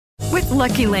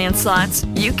Lucky Land Slots,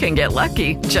 you can get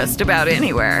lucky just about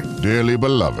anywhere. Dearly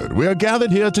beloved, we are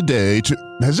gathered here today to...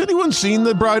 Has anyone seen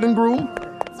the bride and groom?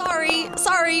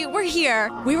 Sorry, we're here.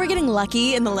 We were getting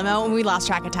lucky in the limo and we lost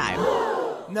track of time.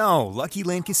 No, Lucky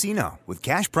Land Casino, with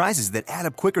cash prizes that add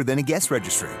up quicker than a guest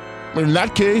registry. In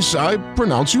that case, I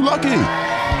pronounce you lucky.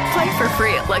 Play for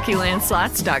free at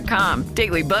LuckyLandSlots.com.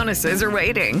 Daily bonuses are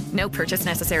waiting. No purchase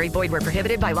necessary. Void where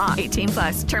prohibited by law.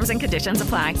 18+. Terms and conditions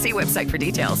apply. See website for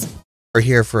details. We're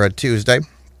here for a Tuesday.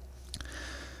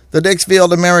 The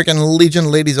Dixfield American Legion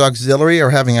Ladies Auxiliary are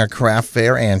having a craft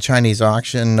fair and Chinese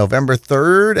auction November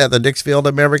 3rd at the Dixfield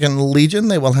American Legion.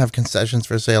 They will have concessions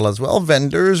for sale as well.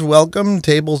 Vendors welcome.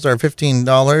 Tables are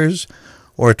 $15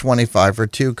 or $25 for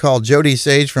two. Call Jody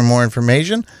Sage for more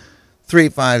information.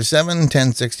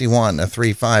 357-1061.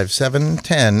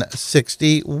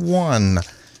 357-1061.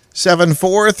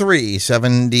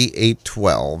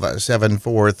 743-7812.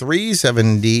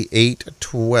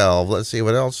 743-7812. Let's see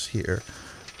what else here.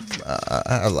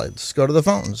 Let's go to the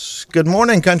phones. Good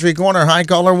morning, Country Corner. Hi,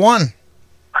 caller 1.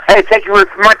 Hey, thank you very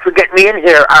much for getting me in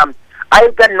here. I've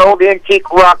got an old antique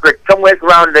rocker somewhere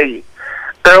around the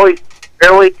early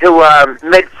to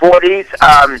mid-40s.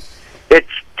 It's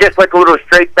just like a little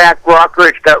straight-back rocker.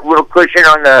 It's got a little cushion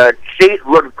on the seat, a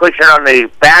little cushion on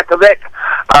the back of it.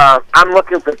 I'm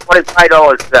looking for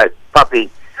 $25 for that puppy.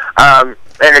 And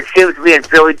it seems to be in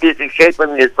fairly decent shape. I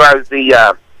mean, as far as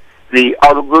all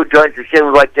the glue joints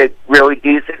seem like they're really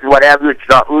decent and what have you. It's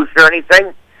not loose or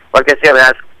anything. Like I said, I'm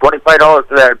asking $25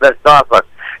 for that best offer.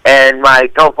 And my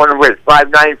telephone number is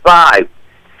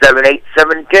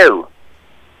 595-7872.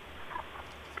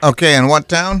 Okay, and what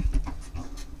town?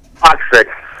 Oxford.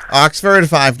 Oxford,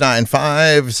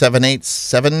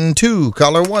 595-7872.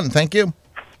 Caller 1, thank you.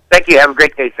 Thank you. Have a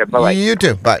great day, sir. Bye-bye. You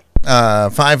too. Bye.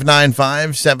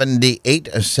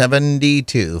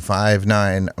 595-7872.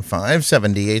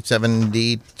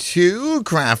 595-7872.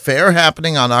 Craft Fair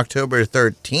happening on October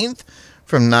 13th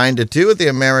from 9 to 2 at the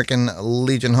American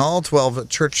Legion Hall, 12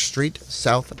 Church Street,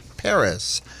 South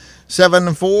Paris.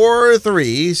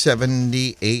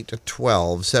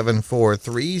 743-7812.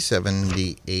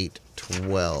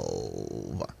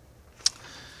 743-7812.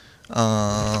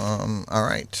 All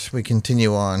right, we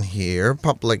continue on here.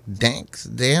 Public dance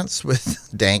with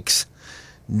Dank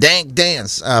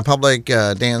Dance. Public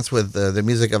dance with the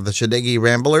music of the Shadegi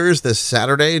Ramblers this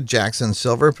Saturday. Jackson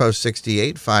Silver, Post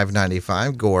 68,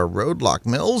 595 Gore Road, Lock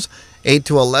Mills. 8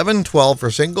 to 11, 12 for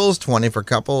singles, 20 for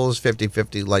couples,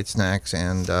 50-50 light snacks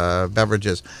and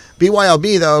beverages.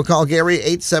 BYOB, though, call Gary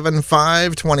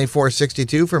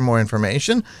 875-2462 for more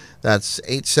information. That's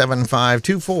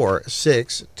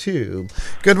 875-2462.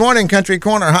 Good morning, Country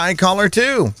Corner. Hi, caller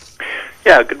 2.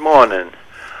 Yeah, good morning.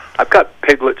 I've got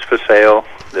piglets for sale.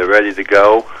 They're ready to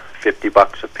go,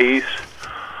 $50 a piece.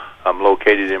 I'm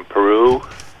located in Peru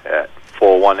at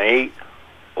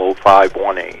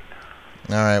 418-0518.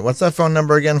 All right, what's that phone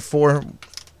number again?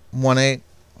 418?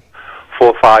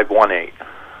 4518.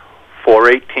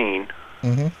 418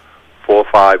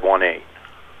 4518.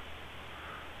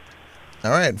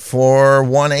 All right,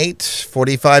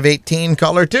 418-4518,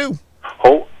 caller 2.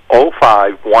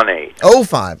 0518.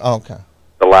 05, okay.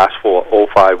 The last four,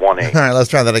 0518. All right, let's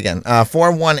try that again.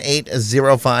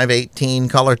 418-0518,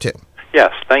 caller 2.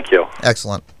 Yes, thank you.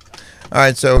 Excellent. All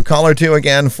right, so caller 2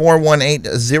 again,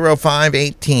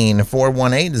 418-0518,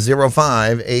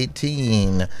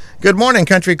 418-0518. Good morning,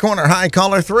 Country Corner. Hi,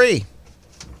 caller 3.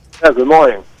 Yeah, good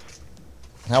morning.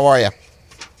 How are you?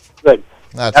 Good.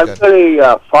 That's I've good.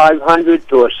 got a 500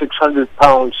 to a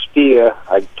 600-pound steer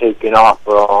I'd taken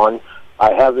offer on.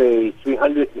 I have a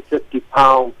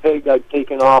 350-pound pig I've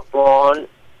taken offer on,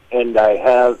 and I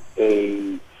have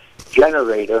a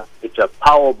generator. It's a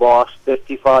Power Boss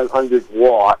 5500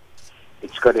 watt.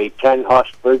 It's got a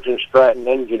 10-horse Briggs & Stratton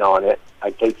engine on it.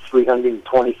 I take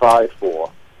 $325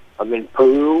 for. I'm in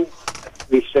Peru,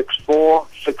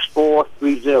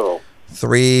 364-6430.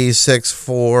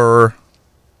 364...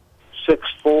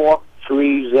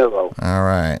 6430. All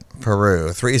right, Peru,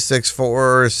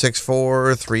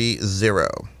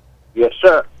 364-6430. Yes,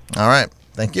 sir. All right,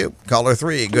 thank you. Caller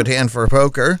 3, good hand for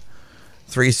poker.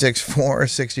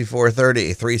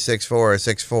 364-6430,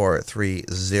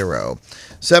 364-6430.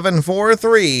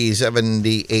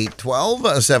 743-7812,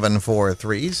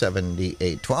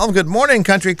 743-7812. Good morning,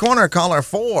 Country Corner, caller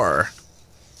 4.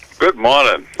 Good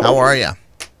morning. How are you?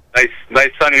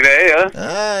 Nice sunny day,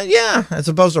 huh? Yeah, it's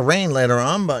supposed to rain later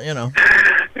on, but you know.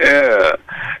 Yeah.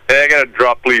 Hey, I got a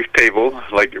drop leaf table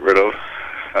I'd like to get rid of.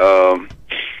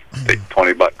 Take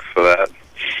 $20 for that.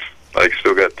 I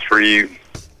still got 3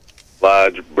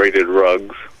 large braided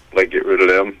rugs. I'd like to get rid of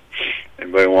them.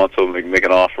 Anybody wants them, they can make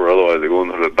an offer. Otherwise, they go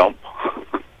into the dump.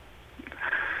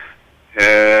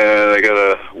 And I got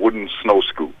a wooden snow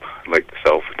scoop I'd like to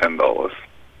sell for $10.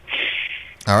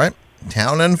 All right.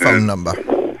 Town and phone number.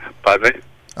 Pardon me?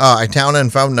 Town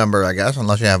and phone number, I guess,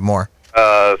 unless you have more.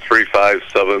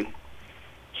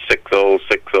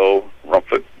 357-6060,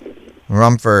 Rumford.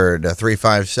 Rumford,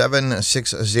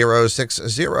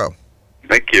 357-6060.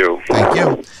 Thank you. Thank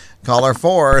you. Caller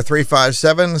 4,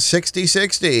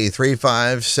 357-6060,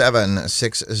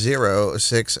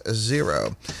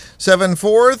 357-6060,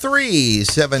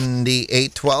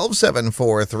 743-7812,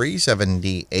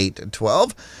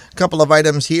 743-7812. A couple of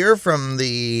items here from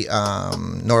the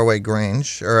Norway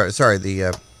Grange,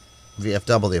 the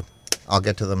VFW. I'll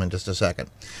get to them in just a second.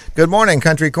 Good morning,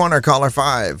 Country Corner, caller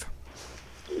 5.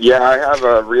 Yeah, I have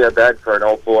a rear bed for an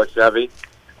 04 Chevy.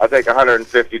 I'll take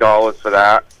 $150 for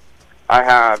that. I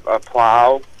have a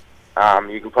plow.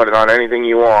 You can put it on anything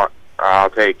you want. I'll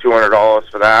take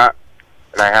 $200 for that.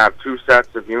 And I have 2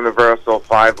 sets of universal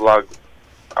 5-lug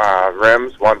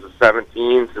rims. One's a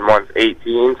 17s and one's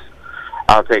 18s.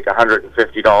 I'll take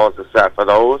 $150 a set for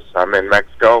those. I'm in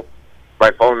Mexico.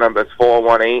 My phone number is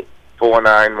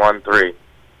 418-4913.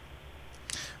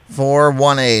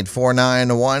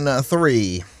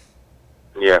 418-4913.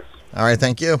 Yes. All right,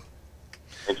 thank you.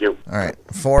 Thank you. All right,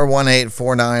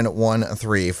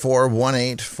 418-4913,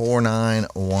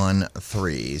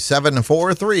 418-4913,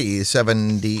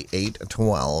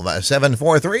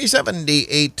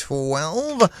 743-7812,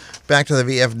 743-7812. Back to the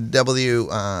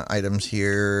VFW items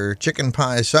here. Chicken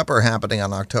Pie Supper happening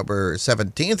on October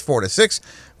 17th, 4 to 6.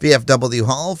 VFW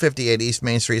Hall, 58 East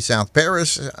Main Street, South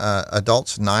Paris.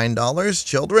 Adults, $9.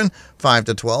 Children, 5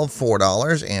 to 12,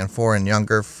 $4. And 4 and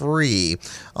younger, free.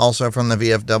 Also from the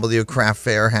VFW Craft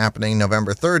Fair happening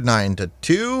November 3rd, 9 to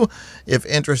 2. If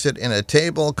interested in a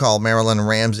table, call Marilyn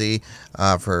Ramsey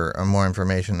for more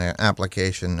information.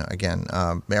 Application, again,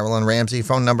 Marilyn Ramsey.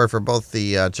 Phone number for both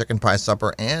the Chicken Pie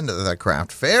Supper and the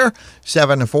Craft Fair,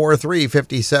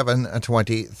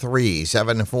 743-5723,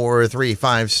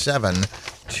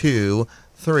 743-5723,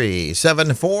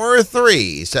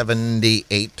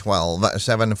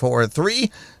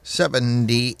 743-7812,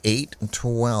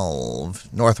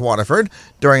 743-7812. North Waterford,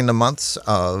 during the months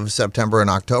of September and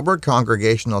October,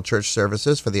 congregational church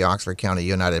services for the Oxford County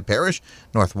United Parish,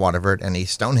 North Waterford and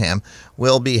East Stoneham,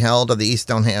 will be held at the East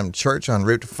Stoneham Church on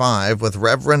Route 5 with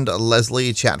Reverend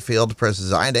Leslie Chatfield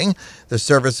presiding. The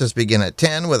services begin at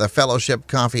 10 with a fellowship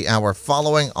coffee hour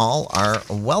following. All are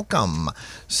welcome.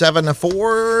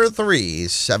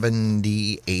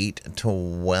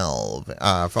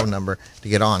 743-7812. Phone number to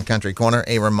get on Country Corner.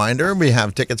 A reminder, we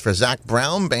have tickets for Zac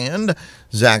Brown Band.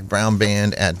 Zac Brown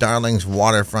Band at Darling's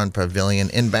Waterfront Pavilion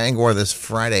in Bangor this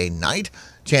Friday night.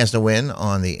 Chance to win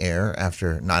on the air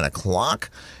after 9 o'clock.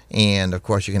 And, of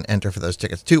course, you can enter for those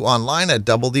tickets, too, online at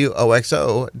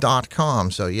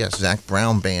WOXO.com. So, yes, Zac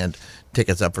Brown Band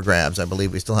tickets up for grabs. I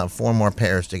believe we still have 4 more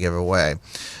pairs to give away.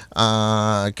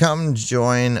 Come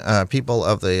join people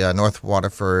of the North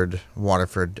Waterford,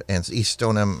 and East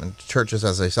Stoneham churches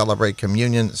as they celebrate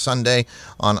Communion Sunday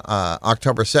on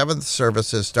October 7th.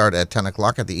 Services start at 10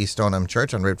 o'clock at the East Stoneham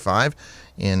Church on Route 5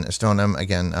 in Stoneham.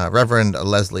 Again, Reverend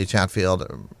Leslie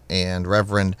Chatfield and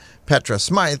Reverend Petra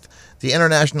Smythe. The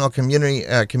International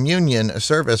Communion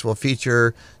service will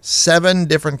feature 7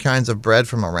 different kinds of bread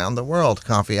from around the world.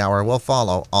 Coffee hour will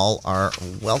follow. All are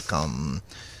welcome.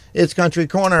 It's Country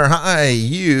Corner. Hi,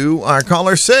 you are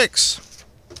caller 6.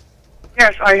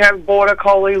 Yes, I have Border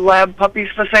Collie Lab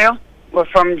puppies for sale. We're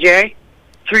from Jay,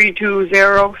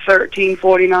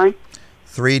 320-1349.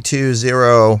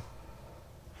 320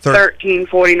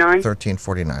 1349.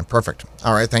 1349. Perfect.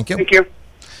 All right, thank you. Thank you.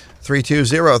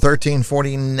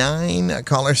 320-1349.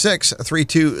 Caller 6,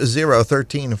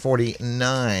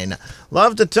 320-1349.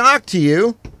 Love to talk to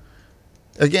you.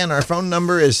 Again, our phone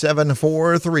number is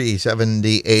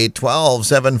 743-7812,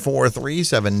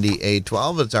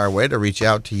 743-7812. It's our way to reach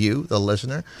out to you, the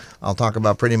listener. I'll talk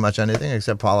about pretty much anything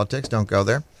except politics. Don't go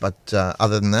there. But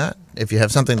other than that, if you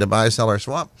have something to buy, sell, or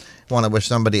swap, want to wish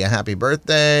somebody a happy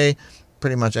birthday,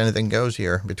 pretty much anything goes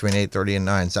here between 8:30 and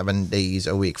 9, 7 days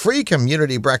a week. Free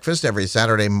community breakfast every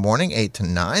Saturday morning, 8 to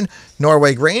 9.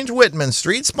 Norway Grange, Whitman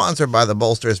Street, sponsored by the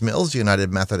Bolsters Mills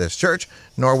United Methodist Church,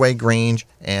 Norway Grange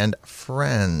and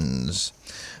Friends.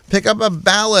 Pick up a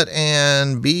ballot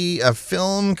and be a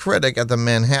film critic at the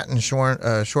Manhattan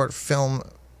Short Film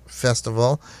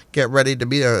Festival. Get ready to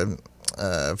be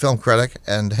film critic,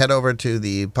 and head over to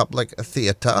the Public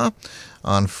Theater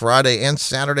on Friday and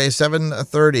Saturday,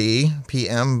 7:30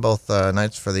 p.m., both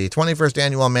nights, for the 21st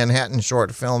Annual Manhattan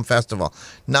Short Film Festival.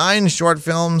 9 short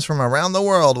films from around the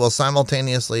world will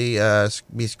simultaneously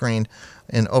be screened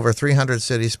in over 300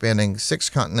 cities spanning 6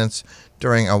 continents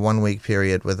during a 1-week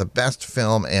period, with the Best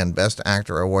Film and Best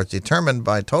Actor awards determined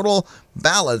by total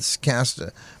ballots cast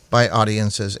by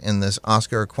audiences in this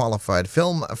Oscar-qualified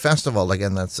film festival.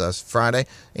 Again, that's Friday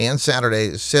and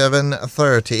Saturday,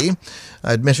 7:30.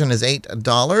 Admission is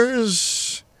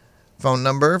 $8. Phone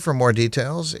number for more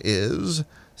details is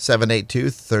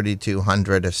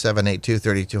 782-3200.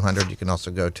 782-3200. You can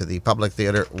also go to the Public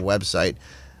Theater website.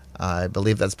 I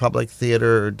believe that's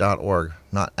publictheater.org.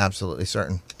 Not absolutely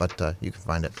certain, but you can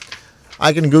find it.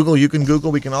 I can Google, you can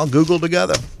Google, we can all Google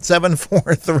together.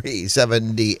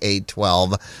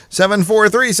 743-7812.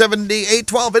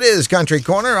 743-7812. It is Country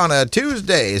Corner on a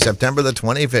Tuesday, September the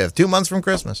 25th, 2 months from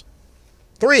Christmas.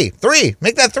 Three.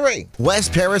 Make that 3.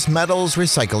 West Paris Metals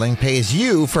Recycling pays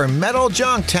you for metal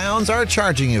junk towns are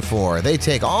charging you for. They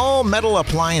take all metal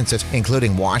appliances,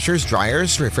 including washers,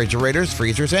 dryers, refrigerators,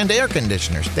 freezers, and air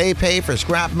conditioners. They pay for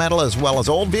scrap metal as well as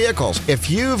old vehicles. If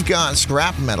you've got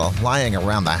scrap metal lying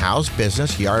around the house,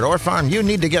 business, yard, or farm you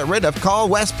need to get rid of, call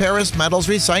West Paris Metals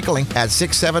Recycling at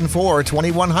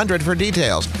 674-2100 for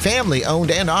details. Family owned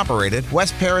and operated,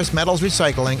 West Paris Metals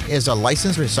Recycling is a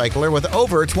licensed recycler with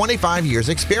over 25 years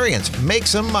experience. Make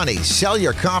some money. Sell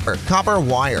your copper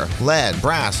wire, lead,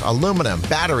 brass, aluminum,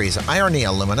 batteries, irony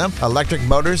aluminum, electric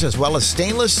motors, as well as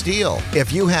stainless steel.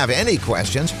 If you have any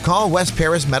questions, call West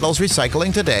Paris Metals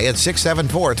Recycling today at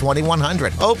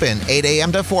 674-2100. Open 8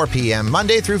 a.m. to 4 p.m.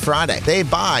 Monday through Friday. They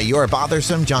buy your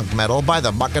bothersome junk metal by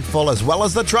the bucketful as well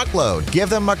as the truckload. Give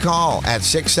them a call at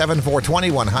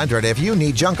 674-2100 if you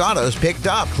need junk autos picked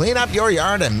up. Clean up your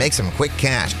yard and make some quick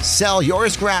cash. Sell your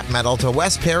scrap metal to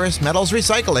West Paris Metals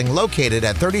Recycling, located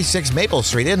at 36 Maple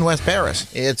Street in West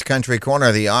Paris. It's Country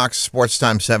Corner, the Ox, Sports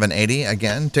Time 780.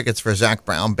 Again, tickets for Zach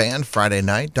Brown Band Friday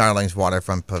night, Darling's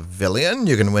Waterfront Pavilion.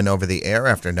 You can win over the air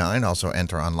after 9. Also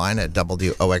enter online at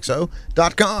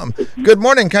WOXO.com. Good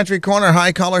morning, Country Corner.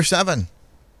 Hi, caller 7.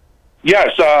 Yes,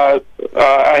 I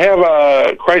have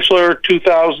a Chrysler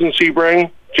 2000 Sebring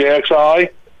JXI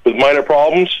with minor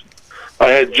problems. I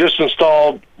had just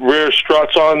installed rear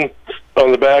struts on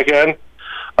the back end.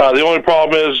 The only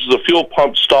problem is the fuel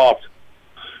pump stopped.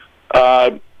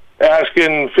 Asking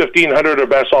 $1,500 or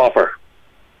best offer.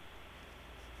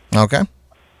 Okay.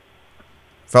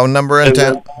 Phone number and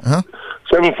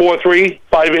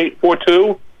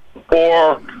 743-5842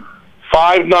 or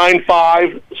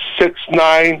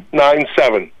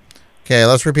 595-6997. Okay,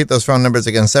 let's repeat those phone numbers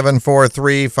again.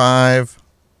 743-5.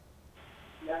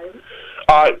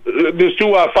 There's two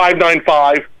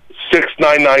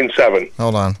 595-6997.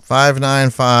 Hold on.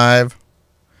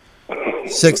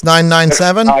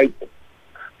 595-6997?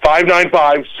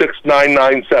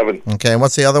 595-6997. Okay, and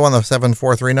what's the other one, the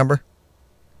 743 number?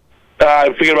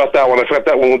 I forget about that one. I forgot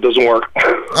that one doesn't work.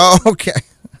 Oh, okay.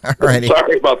 All righty.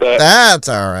 Sorry about that. That's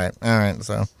all right. All right,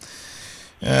 so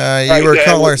you were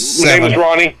caller 7. My name is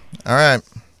Ronnie. All right.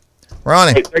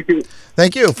 Ronnie. Hey, thank you.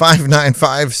 Thank you.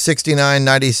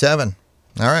 595-6997.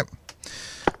 All right.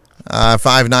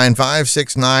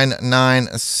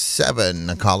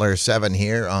 595-6997. Caller 7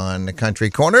 here on the Country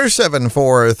Corner.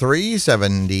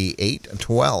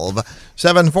 743-7812.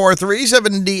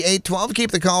 743-7812.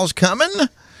 Keep the calls coming.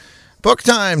 Book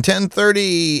time,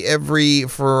 10:30 every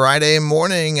Friday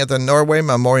morning at the Norway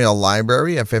Memorial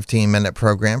Library, a 15-minute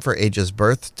program for ages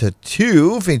birth to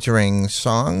 2, featuring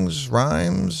songs,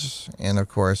 rhymes, and, of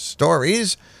course,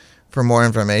 stories. For more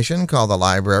information, call the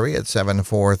library at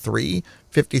 743-5309,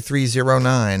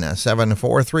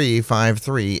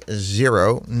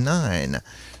 743-5309,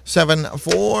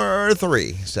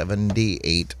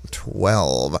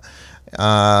 743-7812.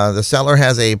 The seller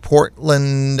has a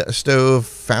Portland Stove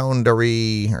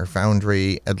Foundry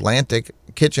Atlantic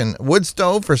kitchen wood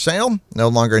stove for sale. No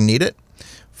longer need it.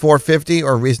 $450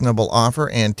 or reasonable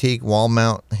offer. Antique wall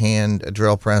mount hand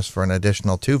drill press for an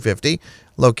additional $250.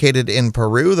 Located in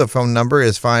Peru. The phone number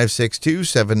is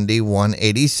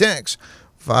 562-7186.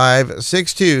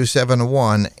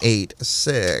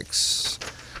 562-7186.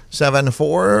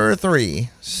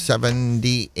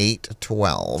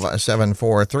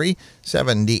 743-7812.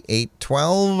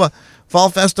 743-7812. Fall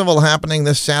Festival happening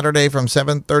this Saturday from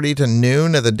 7:30 to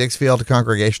noon at the Dixfield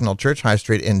Congregational Church, High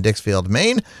Street in Dixfield,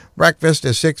 Maine. Breakfast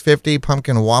is $6.50,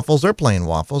 pumpkin waffles or plain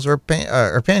waffles or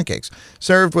pancakes,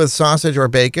 served with sausage or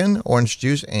bacon, orange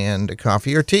juice, and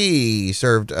coffee or tea.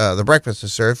 The breakfast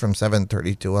is served from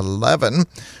 7:30 to 11.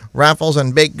 Raffles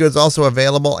and baked goods also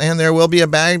available, and there will be a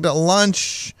bagged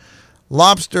lunch,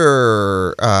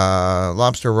 lobster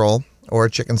roll or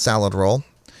chicken salad roll.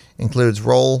 Includes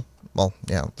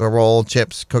the roll,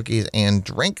 chips, cookies, and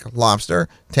drink. Lobster,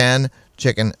 10.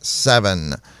 Chicken,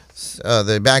 7.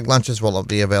 The bagged lunches will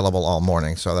be available all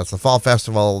morning. So that's the Fall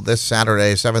Festival this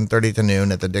Saturday, 7:30 to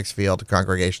noon at the Dixfield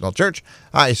Congregational Church,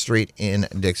 High Street in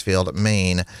Dixfield,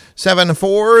 Maine.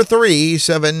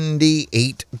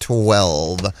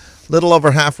 743-7812. Little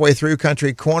over halfway through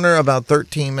Country Corner, about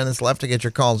 13 minutes left to get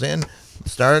your calls in.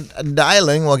 Start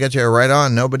dialing. We'll get you right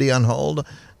on. Nobody on hold.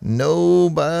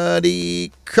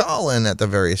 Nobody calling at the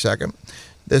very second.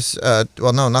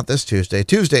 Not this Tuesday.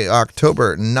 Tuesday,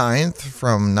 October 9th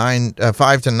from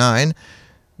 5 to 9.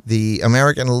 The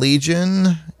American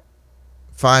Legion,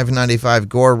 595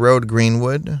 Gore Road,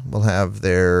 Greenwood, will have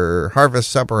their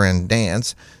Harvest Supper and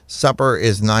Dance. Supper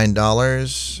is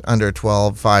 $9, under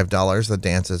 12, $5. The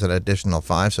dance is an additional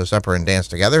 $5, so supper and dance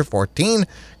together, 14.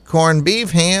 Corned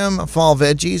beef, ham, fall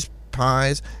veggies,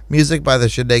 pies, music by the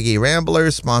Shedegi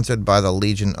Ramblers, sponsored by the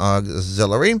Legion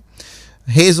Auxiliary.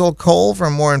 Hazel Cole, for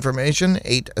more information,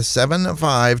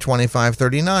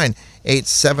 875-2539,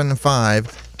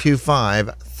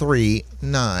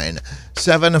 875-2539,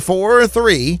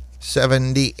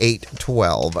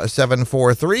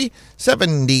 743-7812,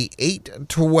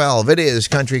 743-7812. It is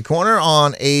Country Corner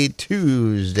on a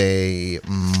Tuesday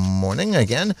morning.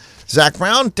 Again, Zach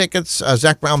Brown tickets,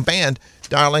 Zach Brown Band,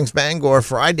 Darlings Bangor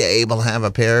Friday. We'll have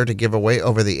a pair to give away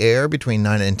over the air between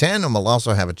 9 and 10, and we'll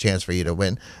also have a chance for you to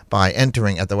win by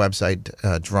entering at the website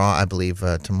draw, I believe,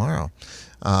 tomorrow.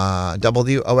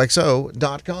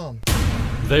 WOXO.com.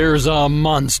 There's a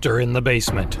monster in the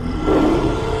basement.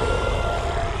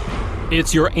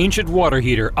 It's your ancient water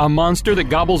heater, a monster that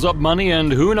gobbles up money and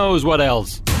who knows what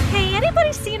else. Hey,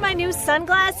 anybody seen my new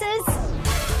sunglasses?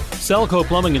 Selco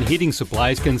Plumbing and Heating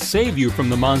Supplies can save you from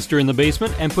the monster in the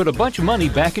basement and put a bunch of money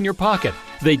back in your pocket.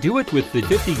 They do it with the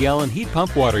 50-gallon heat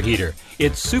pump water heater.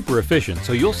 It's super efficient,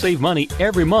 so you'll save money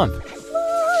every month.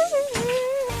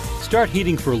 Start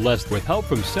heating for less with help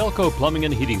from Selco Plumbing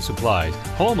and Heating Supplies,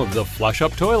 home of the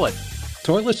flush-up toilet.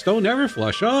 Toilets don't ever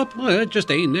flush up. Well, it just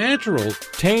ain't natural.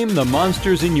 Tame the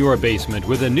monsters in your basement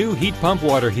with a new heat pump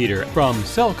water heater from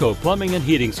Selco Plumbing and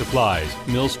Heating Supplies,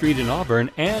 Mill Street in Auburn,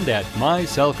 and at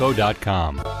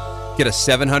myselco.com. Get a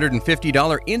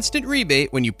 $750 instant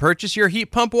rebate when you purchase your heat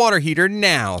pump water heater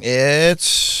now.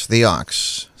 It's the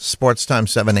Ox. Sports Time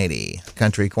 780.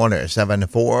 Country Corner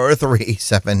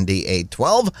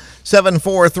 743-7812.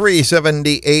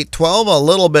 743-7812. A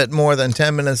little bit more than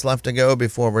 10 minutes left to go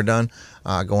before we're done.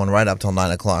 Going right up till 9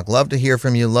 o'clock. Love to hear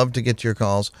from you. Love to get your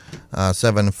calls.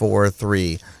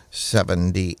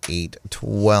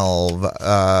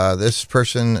 743-7812. This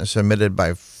person submitted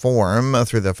by form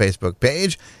through the Facebook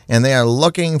page, and they are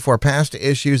looking for past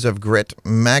issues of Grit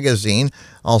magazine,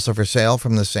 also for sale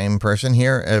from the same person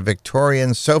here. A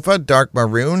Victorian sofa, dark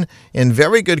maroon, in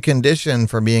very good condition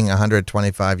for being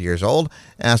 125 years old,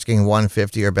 asking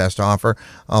 $150 or best offer.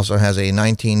 Also has a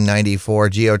 1994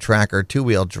 Geo Tracker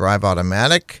 2-wheel drive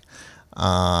automatic,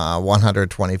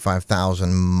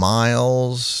 125,000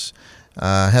 miles.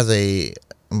 Has an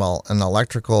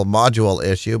electrical module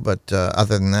issue, but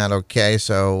other than that, okay.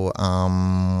 So,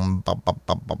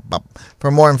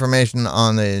 for more information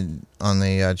on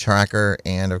the tracker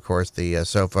and of course the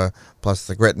sofa plus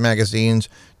the Grit magazines,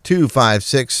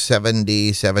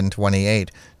 256-70-728.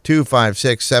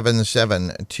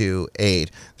 256-7728.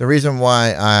 The reason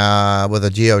why with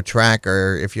a Geo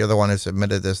Tracker, if you're the one who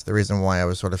submitted this, the reason why I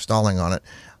was sort of stalling on it,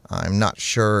 I'm not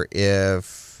sure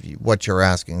if what you're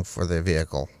asking for the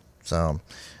vehicle. So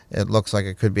it looks like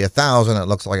it could be 1,000. It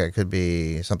looks like it could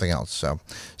be something else. So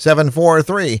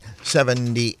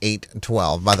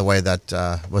 743-7812. By the way,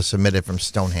 that was submitted from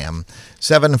Stoneham.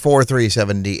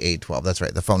 743-7812. That's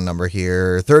right. The phone number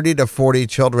here. 30 to 40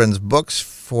 children's books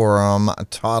from a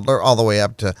toddler all the way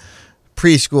up to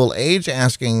preschool age,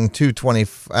 asking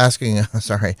 25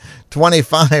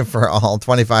 for all,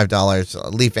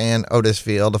 $25. Leaf Ann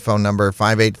Otisfield, phone number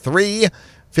 583-5762,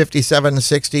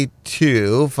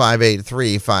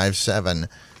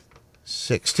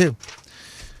 583-5762.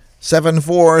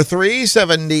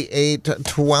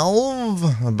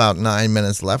 743-7812. About 9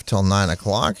 minutes left till 9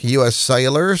 o'clock. U.S.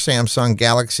 Cellular, Samsung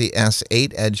Galaxy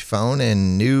S8 Edge phone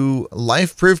in new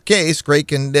life-proof case. Great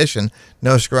condition.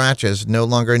 No scratches. No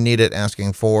longer needed.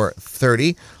 Asking for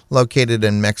 $30. Located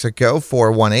in Mexico.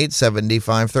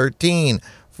 418-7513.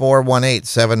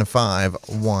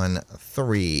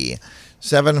 418-7513.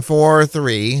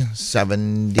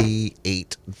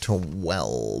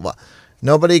 743-7812.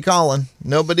 Nobody calling.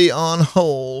 Nobody on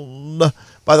hold.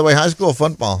 By the way, high school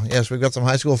football. Yes, we've got some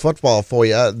high school football for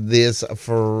you this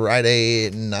Friday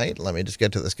night. Let me just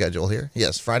get to the schedule here.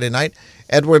 Yes, Friday night.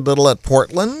 Edward Little at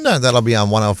Portland. That'll be on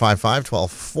 105.5,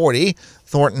 1240.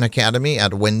 Thornton Academy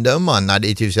at Wyndham on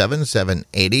 92.7,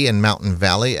 780. And Mountain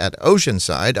Valley at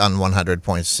Oceanside on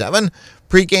 100.7.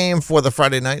 Pre-game for the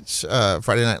Friday night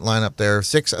lineup there,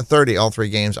 6:30. All three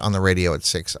games on the radio at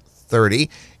 6:30.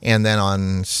 And then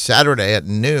on Saturday at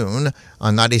noon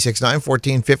on 96.9,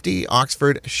 1450,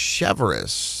 Oxford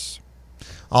Cheverus.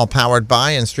 All powered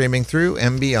by and streaming through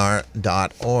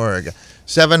mbr.org.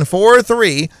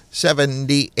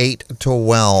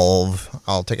 743-7812.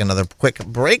 I'll take another quick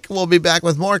break. We'll be back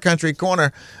with more Country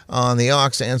Corner on the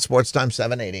Aux and Sports Time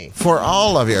 780. For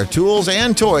all of your tools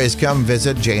and toys, come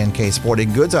visit J&K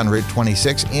Sporting Goods on Route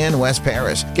 26 in West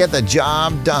Paris. Get the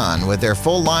job done with their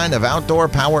full line of outdoor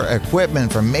power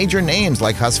equipment from major names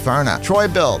like Husqvarna,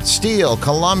 Troy-Bilt, Steel,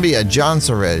 Columbia,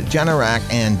 Jonsered, Generac,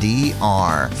 and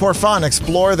DR. For fun,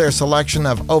 explore their selection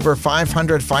of over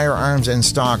 500 firearms in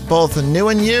stock, both new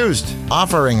and used,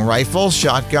 offering rifles,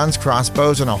 shotguns,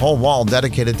 crossbows, and a whole wall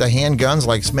dedicated to handguns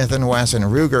like Smith & Wesson,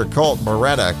 Ruger, Colt,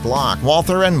 Beretta, Glock,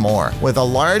 Walther, and more. With a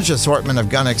large assortment of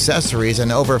gun accessories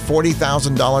and over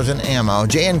 $40,000 in ammo,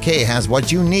 J&K has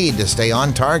what you need to stay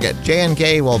on target.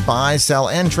 J&K will buy, sell,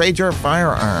 and trade your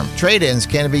firearm. Trade-ins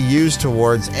can be used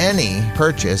towards any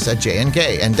purchase at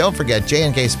J&K. And don't forget,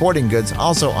 J&K Sporting Goods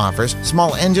also offers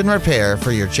small engine repair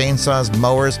for your chainsaws,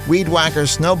 mowers, weed whackers,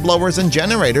 snow blowers, and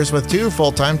generators with 2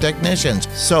 full-time technicians.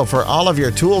 So for all of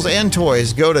your tools and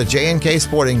toys, go to J&K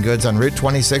Sporting Goods on Route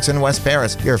 26 in West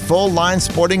Paris, your full-line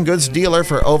sporting goods dealer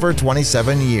for over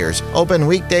 27 years. Open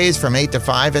weekdays from 8 to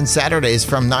 5 and Saturdays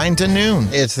from 9 to noon.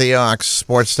 It's the Aux,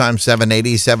 Sports Time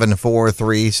 780,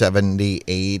 743,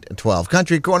 7812.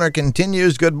 Country Corner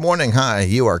continues. Good morning. Hi,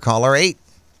 you are caller 8.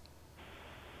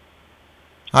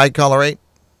 Hi, caller 8.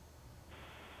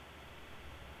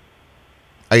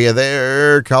 Are you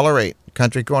there, caller 8?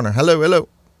 Country Corner. Hello.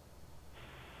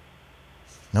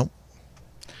 Nope.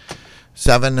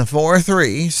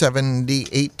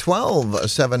 743-7812.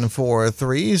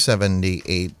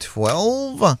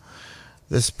 743-7812.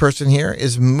 This person here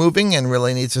is moving and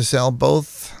really needs to sell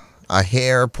both a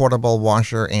hair portable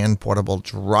washer and portable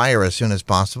dryer as soon as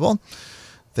possible.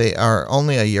 They are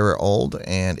only a year old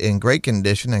and in great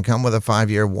condition and come with a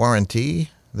 5-year warranty.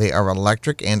 They are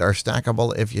electric and are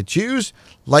stackable if you choose.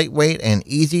 Lightweight and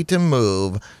easy to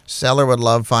move. Seller would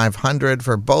love $500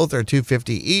 for both or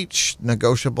 $250 each.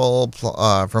 Negotiable.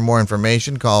 For more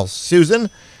information, call Susan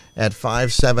at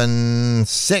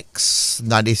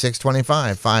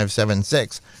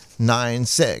 576-9625.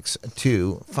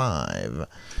 576-9625.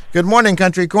 Good morning,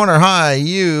 Country Corner. Hi,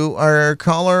 you are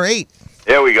caller 8.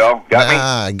 There we go.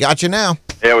 Got me? Got you now.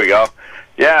 There we go.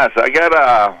 Yes, I got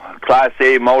a Class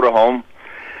A motorhome.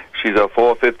 She's a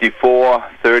 454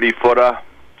 30-footer.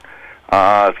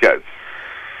 It's got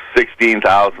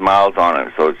 16,000 miles on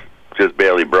it, so it's just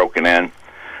barely broken in.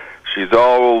 She's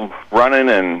all running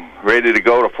and ready to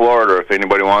go to Florida if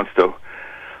anybody wants to.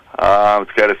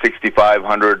 It's got a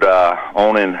 6500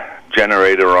 Onan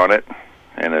generator on it,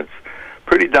 and it's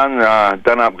pretty done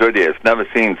up good here. It's never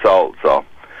seen salt, so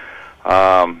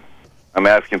I'm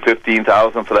asking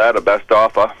 $15,000 for that, a best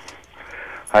offer.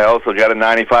 I also got a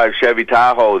 95 Chevy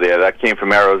Tahoe there. That came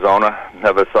from Arizona.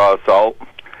 Never saw salt.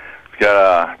 It's got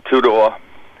a 2-door.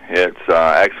 It's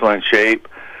excellent shape.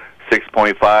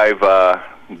 6.5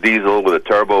 diesel with a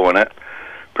turbo in it.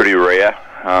 Pretty rare.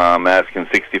 I'm asking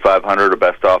 $6,500, a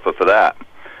best offer for that.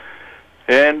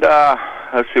 And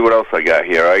let's see what else I got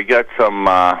here. I got some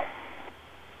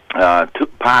two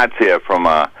parts here from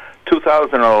a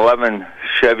 2011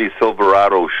 Chevy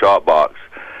Silverado shop box.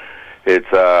 It's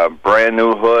a brand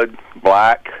new hood,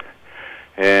 black,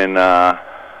 and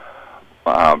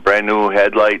brand new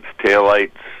headlights,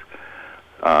 taillights,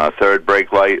 third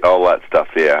brake light, all that stuff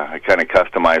there. I kind of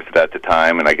customized it at the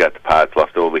time, and I got the parts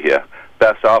left over here.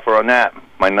 Best offer on that.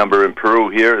 My number in Peru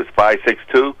here is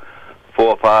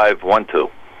 562-4512. All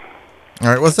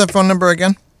right, what's that phone number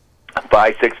again?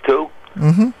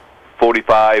 562-4512.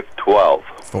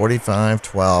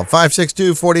 4512.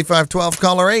 562-4512,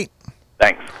 caller 8.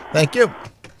 Thanks. Thank you.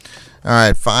 All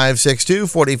right,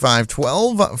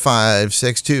 562-4512,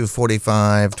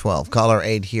 562-4512. Caller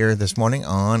 8 here this morning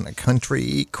on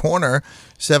Country Corner,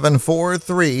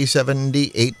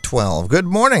 743-7812. Good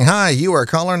morning. Hi, you are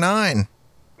caller 9.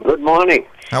 Good morning.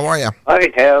 How are you?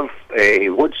 I have a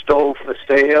wood stove for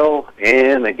sale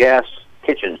and a gas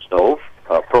kitchen stove,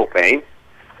 propane.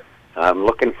 I'm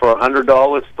looking for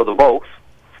 $100 for the both.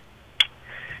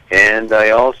 And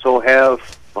I also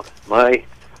have my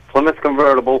Plymouth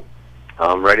convertible.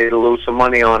 I'm ready to lose some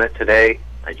money on it today.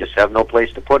 I just have no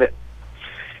place to put it.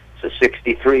 It's a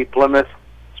 63 Plymouth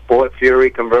Sport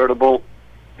Fury convertible,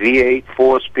 V8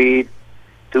 4-speed,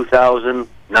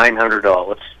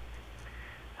 $2,900.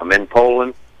 I'm in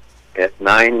Poland at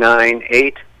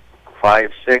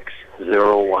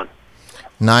 998-5601.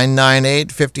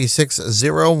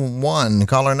 998-5601.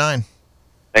 Caller 9.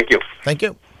 Thank you. Thank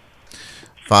you.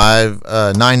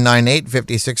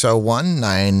 998-5601,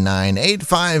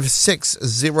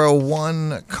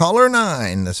 998-5601. Caller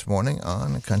 9 this morning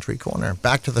on Country Corner.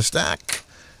 Back to the stack.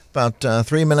 About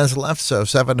 3 minutes left, so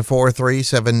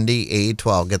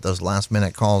 743-7812. Get those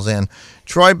last-minute calls in.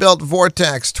 Troy-built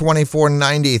Vortex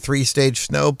 2490 three-stage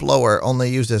snow blower.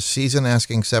 Only used this season,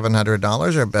 asking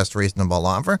 $700. Our best reasonable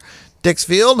offer.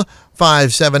 Dixfield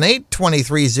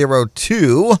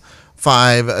 578-2302.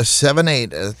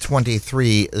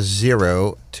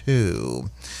 578-2302.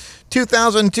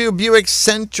 2002 Buick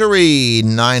Century,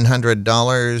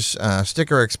 $900.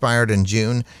 Sticker expired in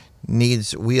June.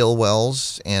 Needs wheel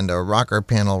wells and a rocker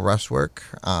panel rustwork.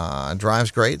 Drives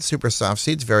great. Super soft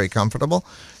seats. Very comfortable.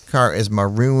 Car is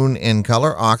maroon in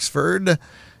color. Oxford.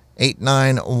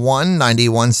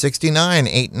 891-9169.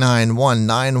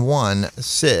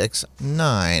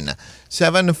 891-9169.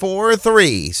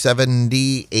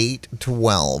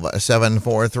 743-7812.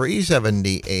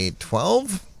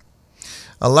 743-7812.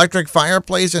 Electric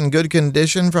fireplace in good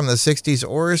condition from the 60s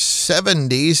or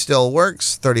 70s. Still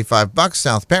works. $35.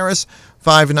 South Paris.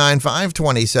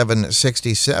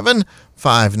 595-2767.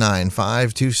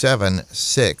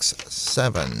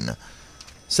 595-2767.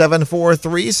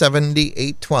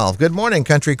 743-7812. Good morning,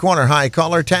 Country Corner. Hi,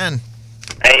 caller 10.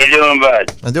 How you doing,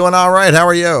 bud? I'm doing all right. How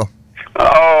are you?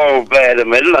 Oh, bad in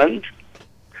Midland.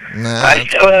 Nah. I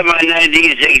still have my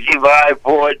 1965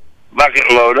 Ford bucket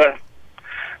loader.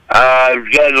 I've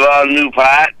got a lot of new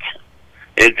parts.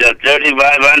 It's a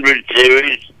 3500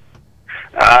 series.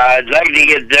 I'd like to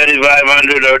get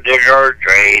 3500 or Dicker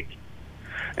trade.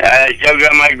 I still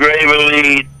got my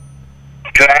Gravely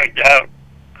tractor,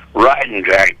 riding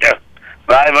tractor,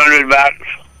 $500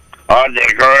 or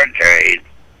Dicker trade.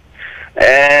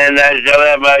 And I still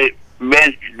have my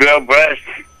bench drill press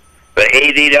for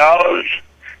 $80.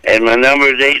 And my number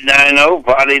is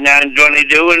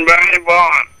 890-4922 in Brian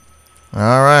Pond.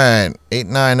 All right.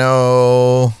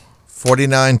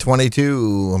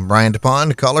 890-4922. Brian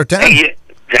DePond, caller 10. Thank you.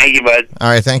 Thank you, bud. All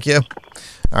right, thank you.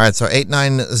 All right, so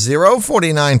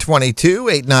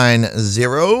 890-4922,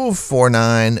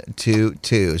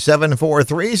 890-4922,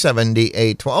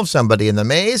 743-7812. Somebody in the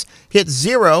maze, hit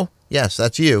 0. Yes,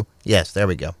 that's you. Yes, there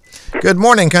we go. Good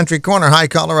morning, Country Corner. Hi,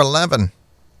 caller 11.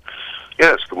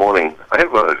 Yes, good morning. I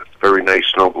have a very nice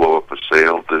snowblower for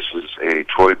sale. This is a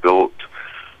Troy-built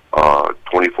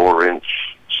 24-inch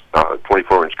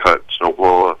cut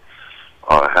snowblower.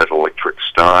 Has electric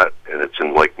start, and it's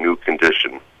in like new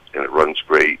condition, and it runs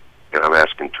great. And I'm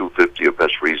asking $250, a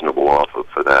best reasonable offer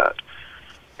for that.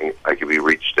 And I can be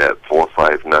reached at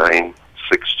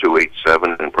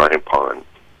 459-6287 in Bryant Pond.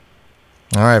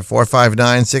 All right,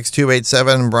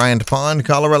 459-6287 Bryant Pond,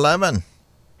 caller 11.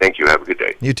 Thank you. Have a good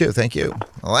day. You too. Thank you.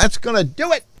 Well, that's going to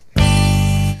do it.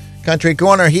 Country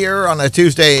Corner here on a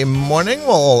Tuesday morning.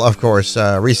 We'll, of course,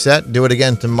 reset. Do it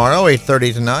again tomorrow,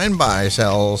 8:30 to 9. Buy,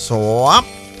 sell, swap.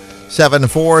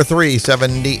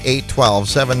 743-7812.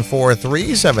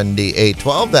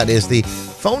 743-7812. That is the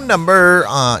phone number.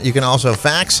 You can also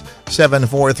fax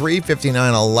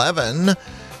 743-5911.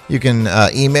 You can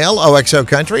email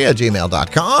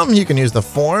oxocountry@gmail.com. You can use the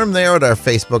form there at our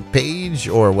Facebook page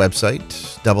or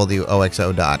website,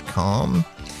 woxo.com.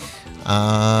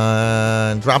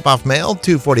 Drop off mail,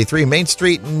 243 Main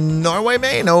Street, Norway,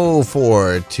 Maine,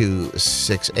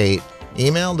 04268.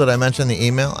 Email, did I mention the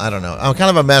email? I don't know. I'm kind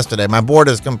of a mess today. My board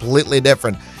is completely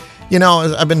different. You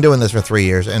know, I've been doing this for 3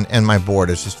 years, and my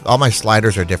board is just, all my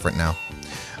sliders are different now.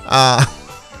 I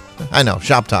know,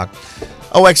 shop talk.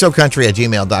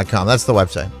 oxocountry@gmail.com. That's the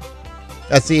website.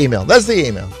 That's the email.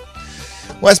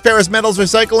 West Paris Metals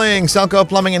Recycling, Selco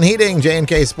Plumbing and Heating,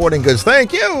 J&K Sporting Goods.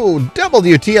 Thank you.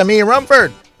 WTME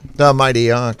Rumford, the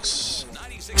Mighty Ox.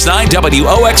 106.9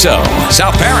 WOXO.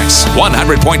 South Paris,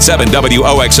 100.7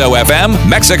 WOXO FM.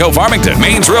 Mexico Farmington,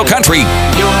 Maine's Real Country.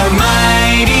 Your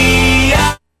mighty.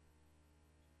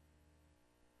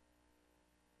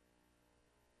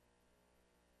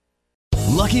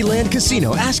 Lucky Land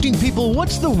Casino, asking people,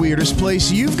 what's the weirdest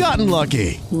place you've gotten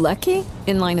lucky? Lucky?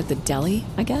 In line at the deli,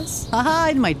 I guess? Aha,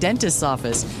 in my dentist's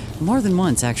office. More than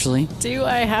once, actually. Do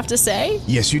I have to say?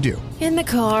 Yes, you do. In the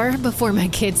car before my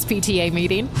kids' PTA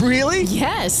meeting. Really?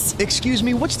 Yes. Excuse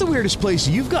me, what's the weirdest place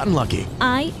you've gotten lucky?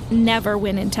 I never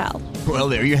win and tell. Well,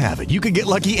 there you have it. You can get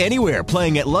lucky anywhere,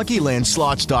 playing at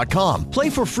LuckyLandSlots.com.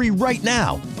 Play for free right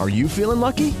now. Are you feeling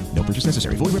lucky? No purchase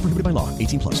necessary. Void where prohibited by law.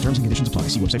 18+. Terms and conditions apply.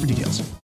 See website for details.